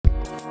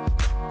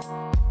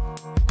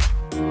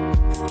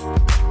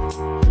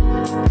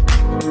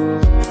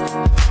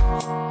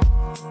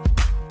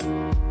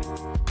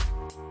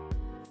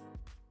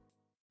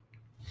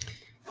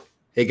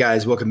Hey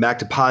guys, welcome back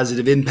to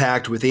Positive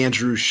Impact with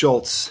Andrew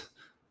Schultz.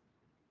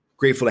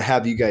 Grateful to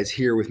have you guys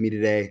here with me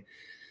today.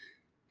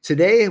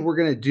 Today, we're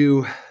going to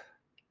do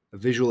a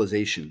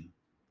visualization.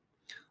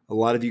 A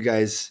lot of you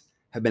guys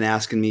have been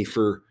asking me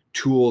for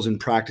tools and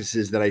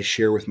practices that I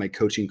share with my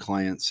coaching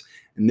clients.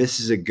 And this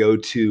is a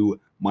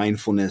go-to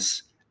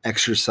mindfulness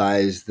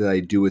exercise that I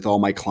do with all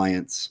my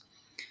clients.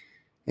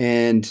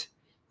 And,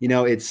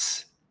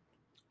 it's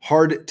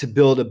hard to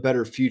build a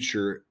better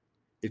future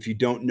if you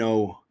don't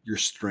know your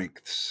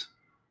strengths.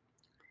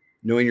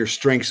 Knowing your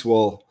strengths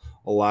will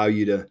allow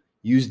you to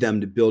use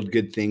them to build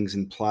good things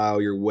and plow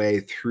your way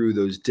through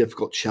those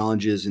difficult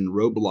challenges and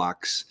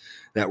roadblocks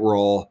that we're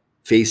all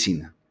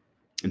facing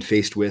and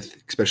faced with,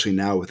 especially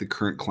now with the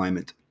current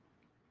climate.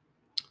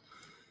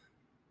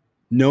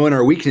 Knowing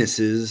our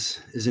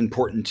weaknesses is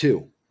important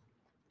too.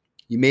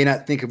 You may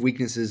not think of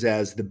weaknesses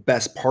as the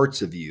best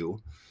parts of you,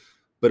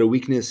 but a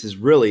weakness is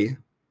really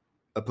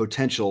a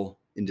potential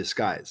in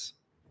disguise.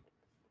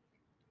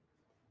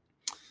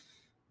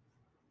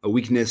 A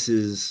weakness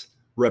is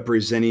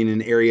representing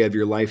an area of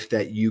your life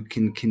that you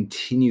can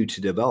continue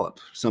to develop,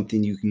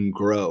 something you can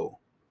grow.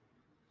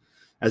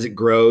 As it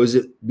grows,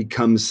 it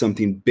becomes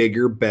something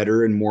bigger,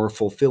 better, and more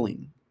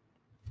fulfilling.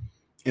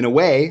 In a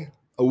way,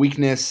 a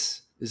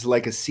weakness is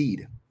like a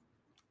seed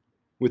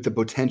with the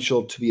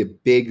potential to be a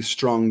big,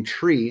 strong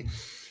tree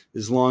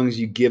as long as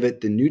you give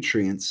it the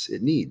nutrients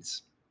it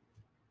needs.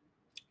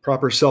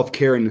 Proper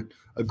self-care and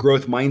a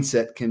growth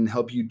mindset can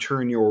help you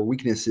turn your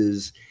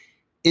weaknesses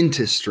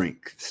into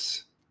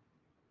strengths.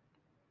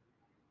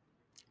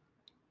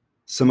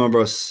 Some of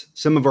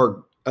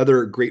our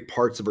other great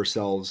parts of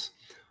ourselves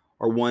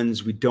are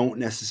ones we don't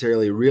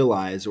necessarily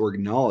realize or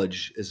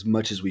acknowledge as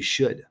much as we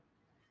should.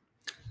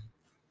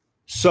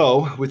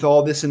 So, with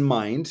all this in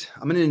mind,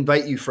 I'm going to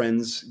invite you,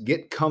 friends,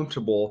 get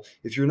comfortable.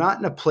 If you're not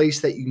in a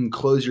place that you can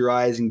close your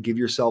eyes and give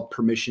yourself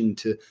permission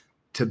to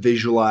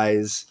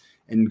visualize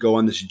and go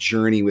on this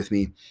journey with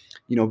me,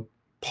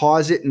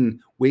 pause it and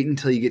wait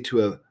until you get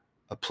to a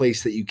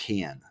place that you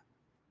can.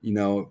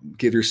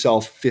 Give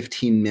yourself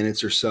 15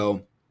 minutes or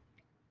so.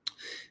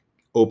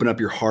 Open up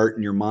your heart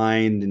and your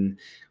mind, and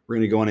we're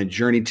going to go on a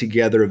journey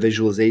together, a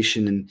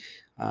visualization.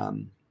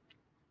 And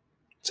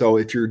so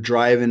if you're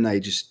driving, I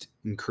just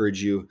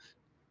encourage you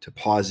to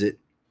pause it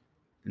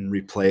and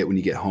replay it when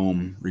you get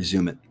home,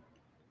 resume it.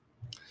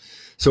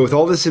 So with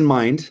all this in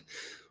mind,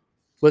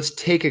 let's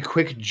take a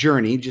quick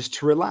journey just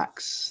to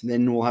relax.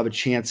 Then we'll have a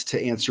chance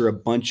to answer a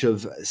bunch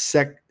of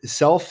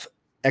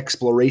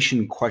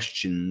self-exploration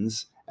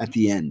questions at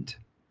the end.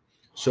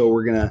 So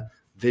we're going to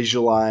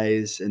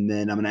visualize, and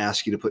then I'm going to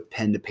ask you to put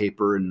pen to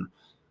paper and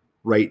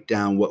write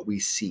down what we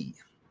see.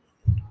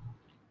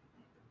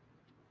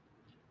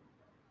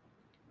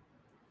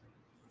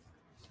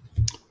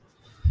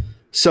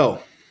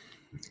 So,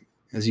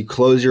 as you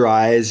close your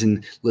eyes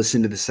and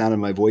listen to the sound of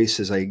my voice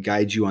as I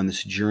guide you on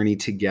this journey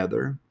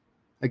together,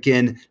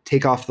 again,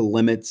 take off the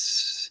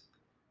limits.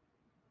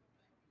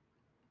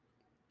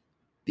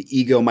 The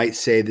ego might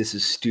say, this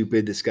is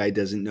stupid. This guy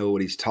doesn't know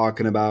what he's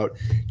talking about.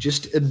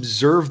 Just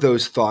observe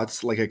those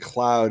thoughts like a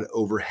cloud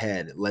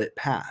overhead. Let it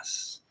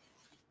pass.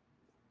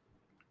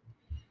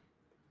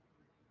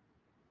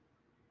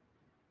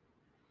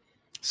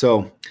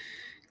 So,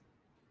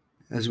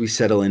 as we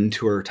settle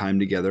into our time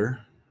together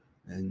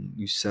and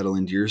you settle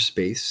into your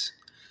space,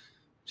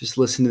 just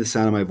listen to the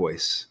sound of my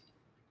voice.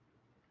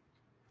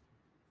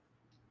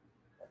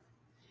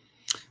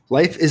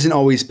 Life isn't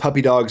always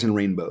puppy dogs and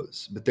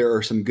rainbows, but there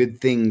are some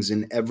good things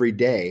in every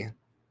day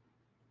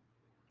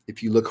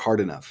if you look hard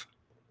enough.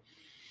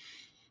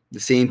 The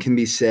same can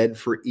be said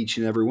for each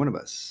and every one of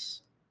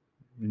us.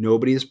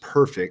 Nobody is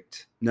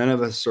perfect. None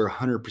of us are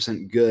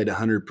 100% good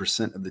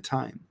 100% of the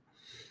time.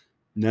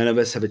 None of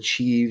us have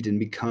achieved and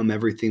become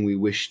everything we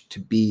wish to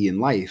be in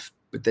life,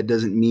 but that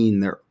doesn't mean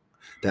there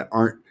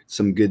aren't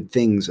some good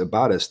things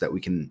about us that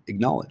we can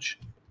acknowledge.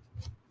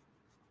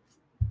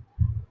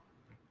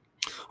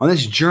 On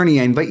this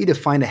journey, I invite you to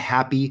find a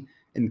happy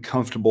and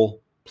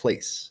comfortable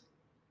place.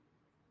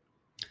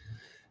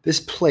 This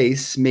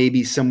place may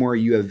be somewhere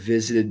you have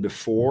visited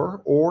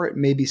before, or it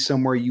may be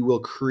somewhere you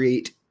will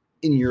create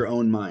in your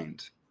own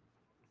mind.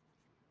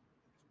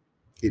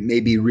 It may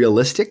be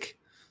realistic,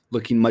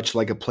 looking much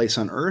like a place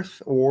on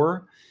Earth,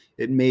 or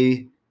it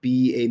may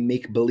be a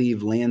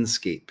make-believe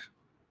landscape.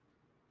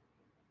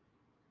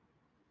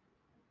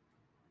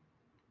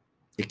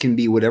 It can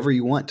be whatever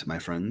you want, my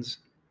friends.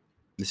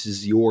 This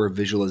is your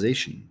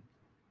visualization.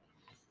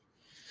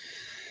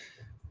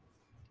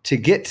 To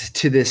get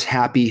to this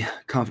happy,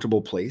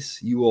 comfortable place,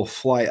 you will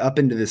fly up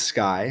into the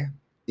sky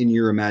in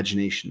your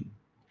imagination.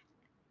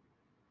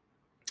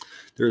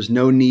 There is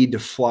no need to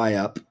fly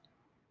up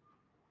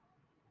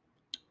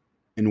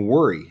and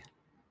worry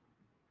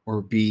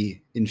or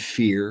be in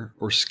fear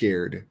or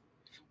scared.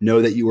 Know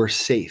that you are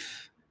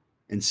safe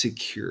and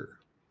secure.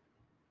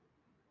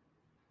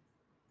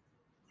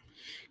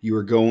 You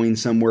are going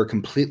somewhere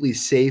completely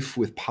safe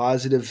with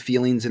positive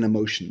feelings and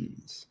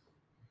emotions.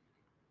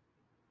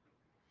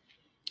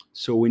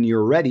 So when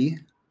you're ready,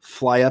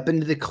 fly up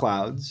into the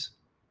clouds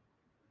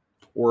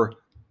or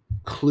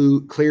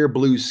clear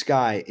blue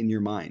sky in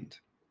your mind.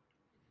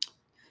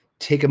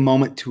 Take a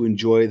moment to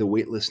enjoy the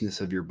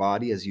weightlessness of your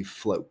body as you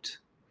float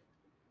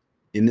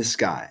in the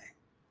sky,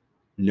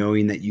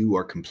 knowing that you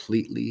are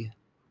completely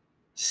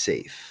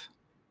safe.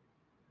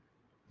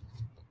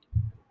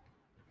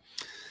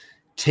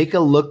 Take a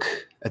look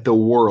at the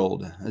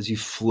world as you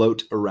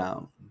float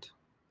around.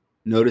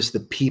 Notice the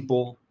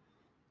people,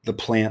 the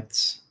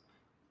plants,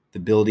 the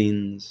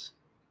buildings.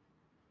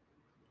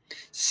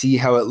 See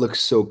how it looks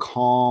so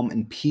calm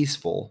and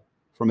peaceful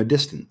from a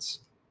distance.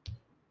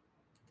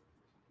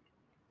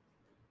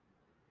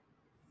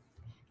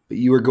 But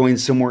you are going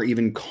somewhere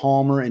even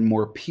calmer and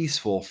more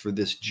peaceful for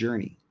this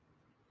journey.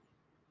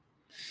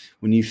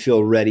 When you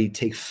feel ready,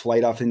 take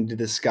flight off into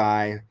the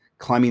sky,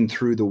 climbing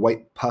through the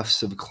white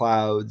puffs of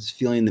clouds,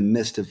 feeling the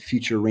mist of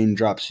future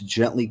raindrops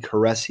gently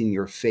caressing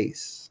your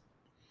face.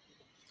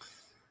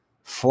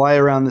 Fly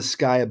around the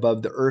sky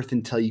above the earth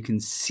until you can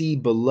see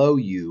below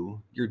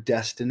you your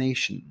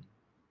destination.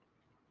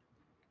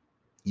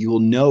 You will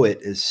know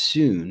it as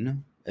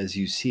soon as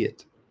you see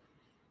it.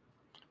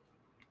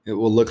 It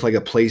will look like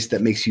a place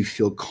that makes you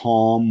feel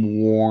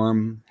calm,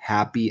 warm,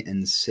 happy,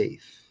 and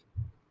safe.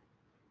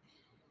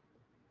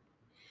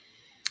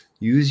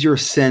 Use your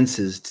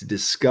senses to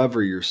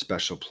discover your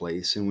special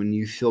place, and when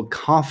you feel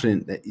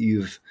confident that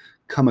you've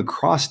come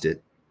across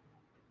it,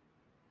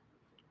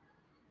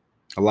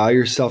 allow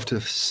yourself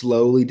to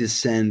slowly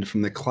descend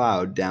from the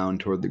cloud down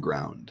toward the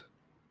ground.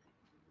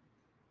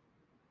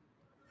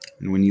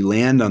 And when you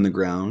land on the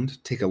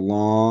ground, take a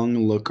long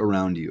look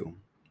around you.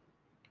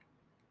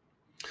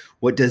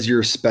 What does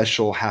your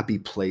special happy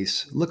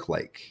place look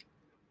like,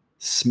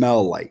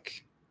 smell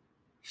like,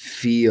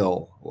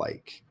 feel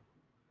like?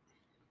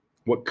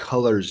 What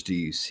colors do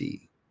you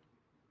see?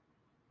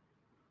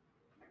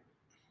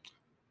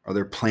 Are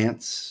there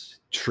plants,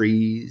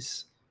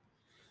 trees,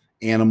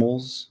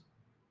 animals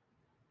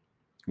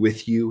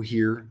with you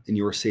here in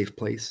your safe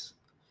place?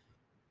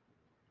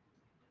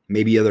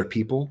 Maybe other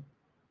people?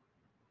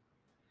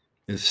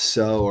 If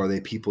so, are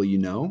they people you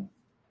know?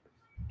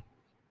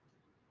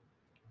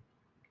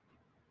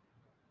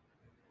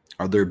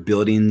 Are there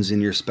buildings in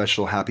your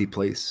special happy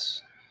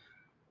place?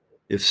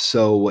 If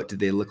so, what do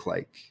they look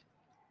like?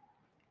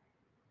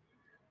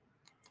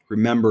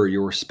 Remember,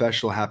 your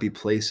special happy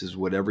place is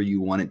whatever you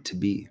want it to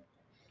be.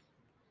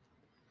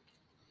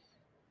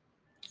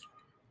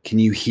 Can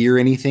you hear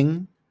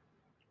anything?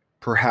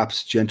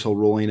 Perhaps gentle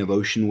rolling of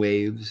ocean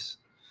waves,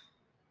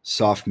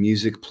 soft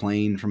music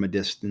playing from a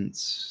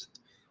distance,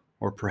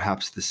 or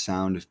perhaps the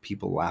sound of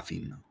people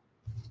laughing.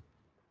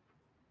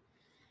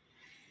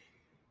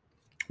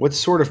 What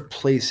sort of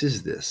place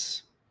is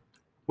this?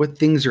 What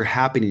things are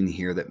happening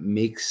here that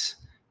makes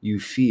you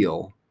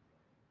feel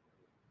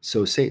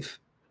so safe?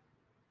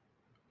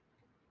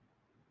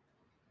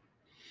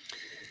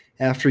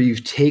 After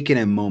you've taken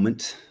a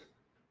moment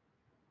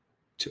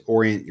to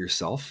orient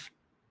yourself,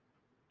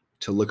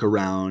 to look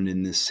around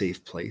in this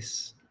safe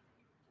place,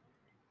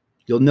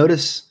 you'll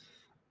notice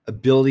a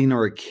building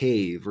or a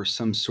cave or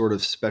some sort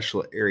of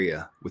special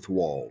area with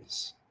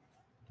walls.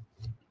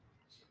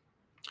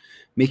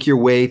 Make your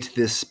way to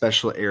this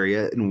special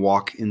area and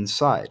walk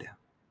inside.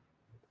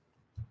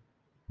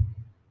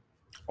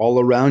 All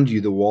around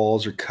you, the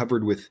walls are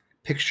covered with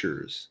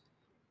pictures,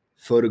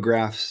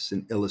 photographs,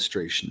 and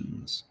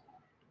illustrations.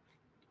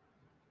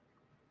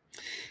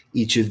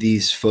 Each of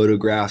these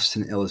photographs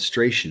and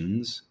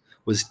illustrations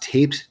was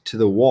taped to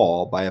the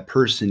wall by a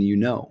person you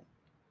know.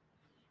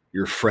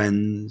 Your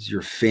friends,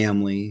 your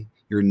family,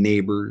 your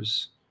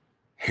neighbors,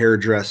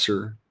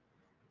 hairdresser,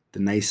 the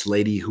nice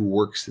lady who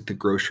works at the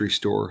grocery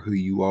store who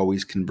you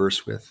always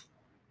converse with.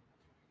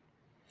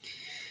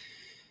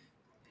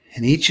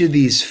 And each of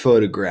these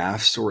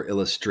photographs or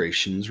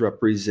illustrations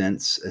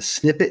represents a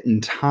snippet in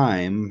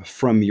time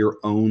from your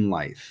own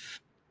life.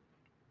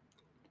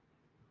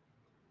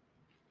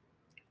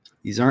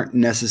 These aren't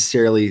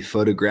necessarily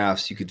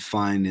photographs you could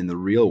find in the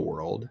real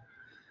world.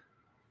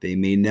 They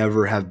may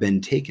never have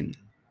been taken,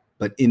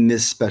 but in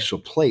this special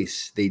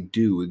place, they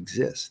do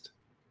exist.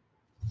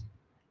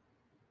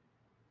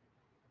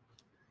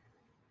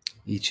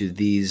 Each of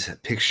these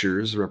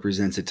pictures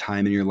represents a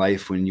time in your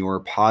life when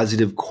your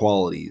positive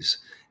qualities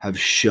have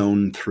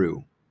shone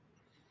through.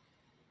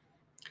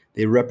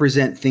 They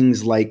represent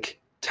things like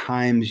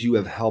times you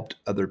have helped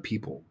other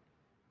people,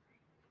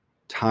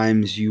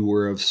 times you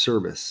were of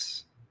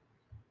service,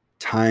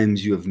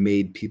 times you have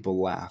made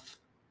people laugh,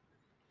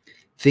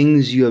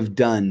 things you have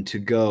done to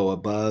go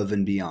above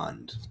and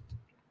beyond,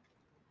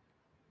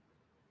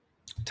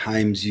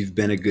 times you've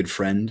been a good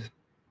friend,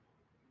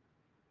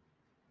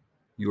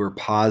 your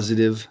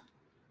positive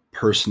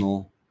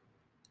personal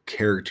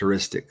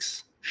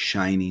characteristics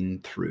shining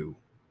through.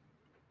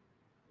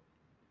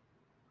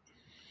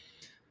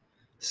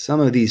 Some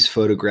of these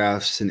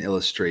photographs and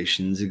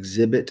illustrations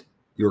exhibit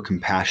your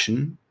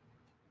compassion.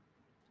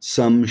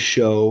 Some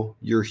show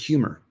your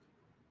humor.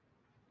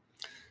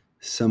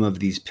 Some of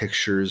these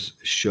pictures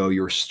show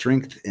your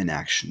strength in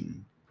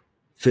action,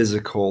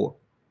 physical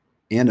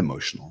and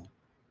emotional.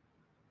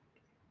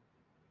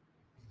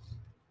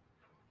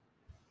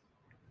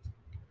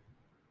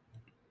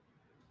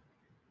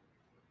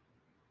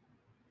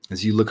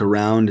 As you look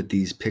around at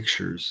these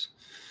pictures,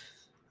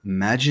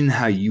 imagine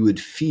how you would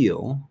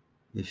feel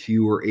if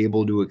you were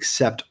able to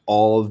accept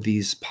all of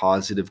these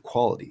positive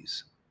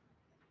qualities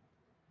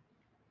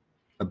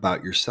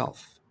about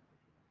yourself.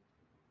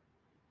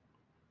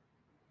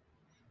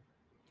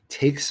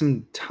 Take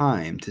some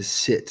time to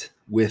sit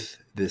with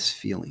this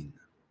feeling.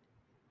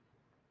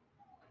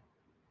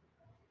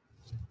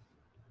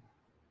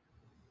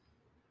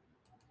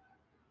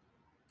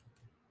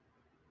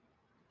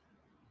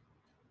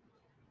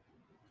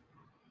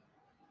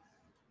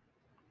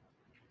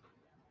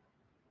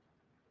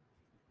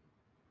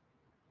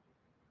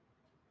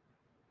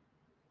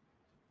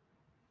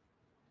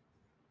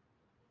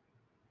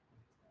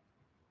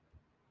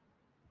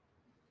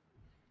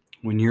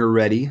 When you're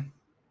ready,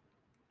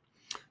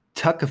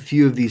 tuck a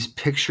few of these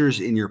pictures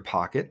in your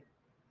pocket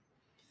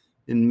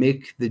and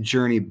make the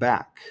journey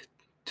back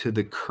to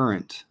the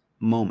current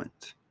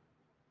moment.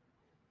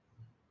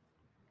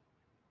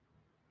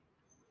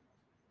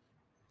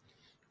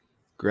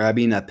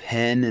 Grabbing a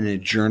pen and a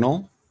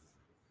journal,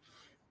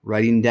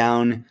 writing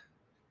down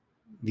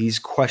these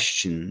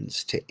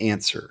questions to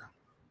answer.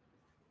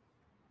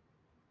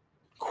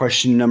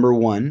 Question number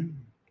 1.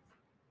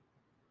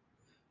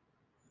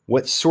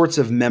 What sorts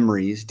of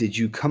memories did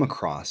you come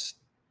across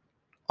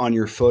on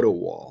your photo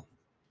wall?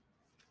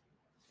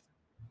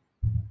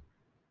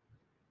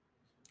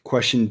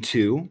 Question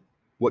 2.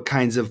 What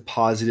kinds of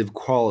positive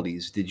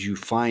qualities did you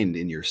find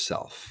in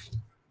yourself?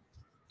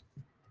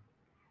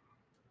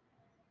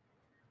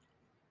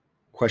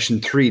 Question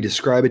 3.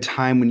 Describe a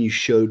time when you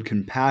showed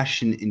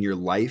compassion in your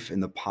life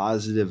and the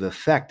positive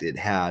effect it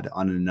had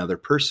on another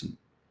person.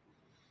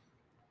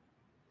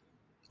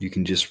 You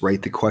can just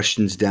write the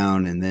questions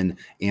down and then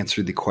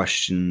answer the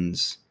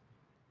questions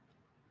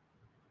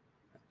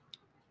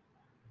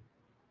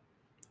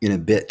in a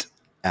bit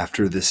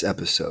after this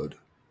episode.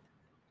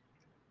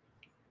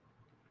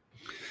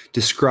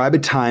 Describe a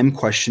time,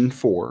 question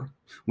 4,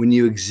 when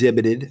you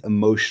exhibited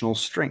emotional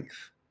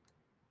strength.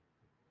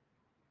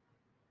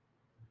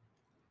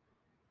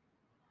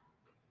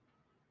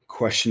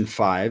 Question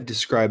 5,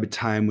 describe a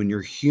time when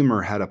your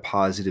humor had a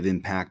positive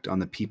impact on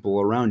the people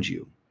around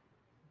you.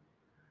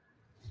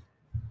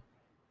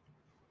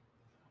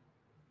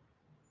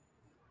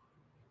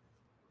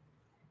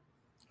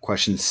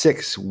 Question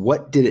 6,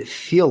 what did it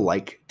feel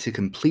like to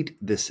complete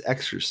this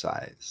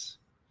exercise?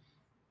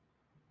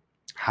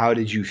 How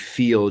did you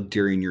feel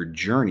during your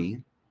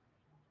journey?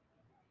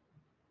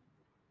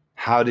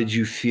 How did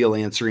you feel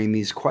answering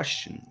these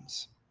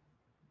questions?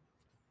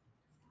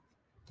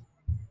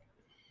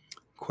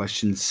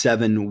 Question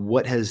 7,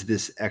 what has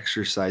this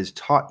exercise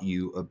taught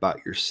you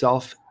about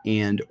yourself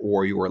and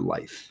or your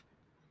life?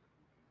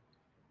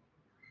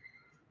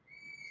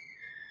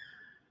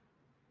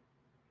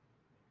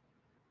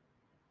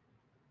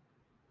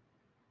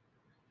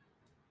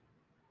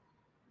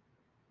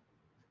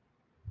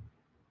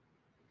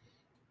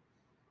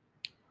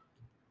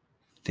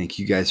 Thank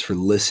you guys for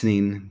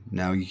listening.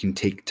 Now you can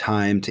take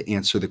time to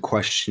answer the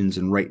questions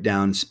and write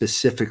down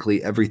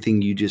specifically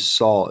everything you just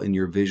saw in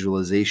your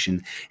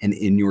visualization and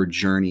in your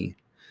journey.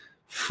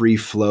 Free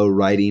flow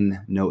writing,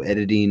 no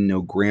editing,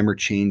 no grammar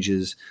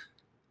changes,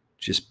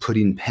 just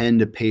putting pen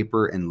to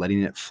paper and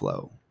letting it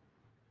flow.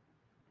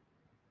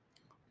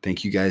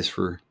 Thank you guys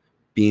for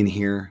being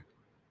here.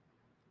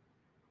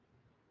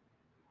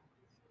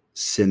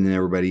 Sending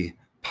everybody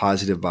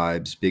positive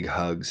vibes, big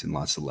hugs, and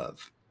lots of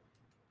love.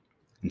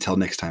 Until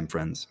next time,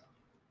 friends.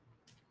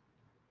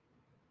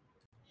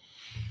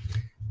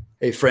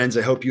 Hey, friends,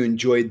 I hope you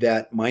enjoyed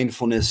that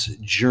mindfulness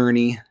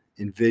journey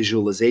and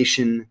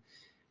visualization.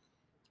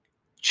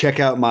 Check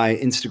out my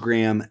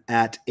Instagram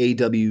at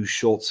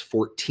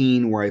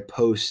awschultz14, where I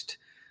post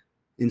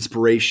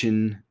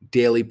inspiration,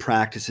 daily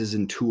practices,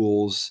 and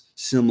tools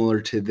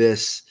similar to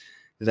this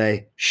that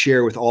I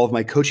share with all of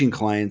my coaching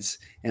clients,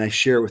 and I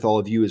share it with all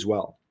of you as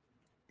well.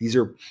 These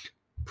are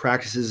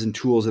practices and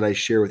tools that I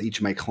share with each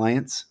of my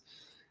clients.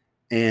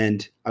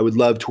 And I would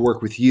love to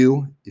work with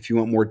you. If you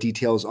want more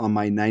details on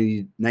my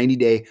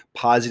 90-day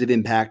positive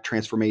impact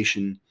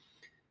transformation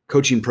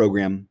coaching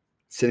program,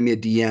 send me a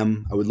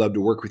DM. I would love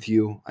to work with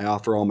you. I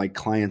offer all my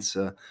clients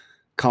a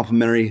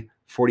complimentary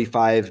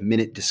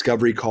 45-minute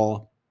discovery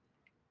call.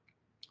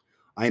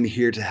 I am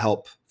here to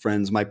help,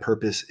 friends. My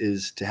purpose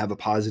is to have a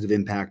positive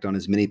impact on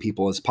as many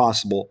people as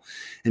possible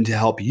and to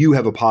help you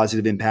have a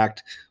positive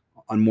impact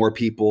on more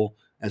people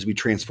as we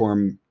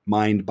transform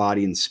mind,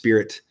 body, and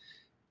spirit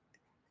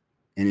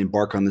and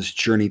embark on this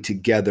journey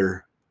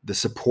together. The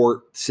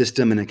support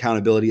system and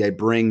accountability I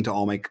bring to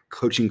all my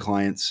coaching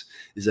clients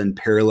is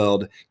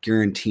unparalleled,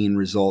 guaranteeing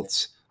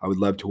results. I would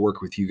love to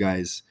work with you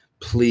guys.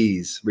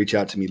 Please reach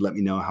out to me. Let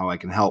me know how I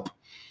can help.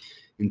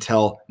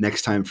 Until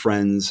next time,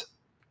 friends,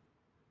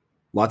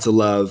 lots of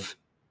love.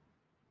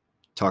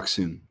 Talk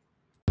soon.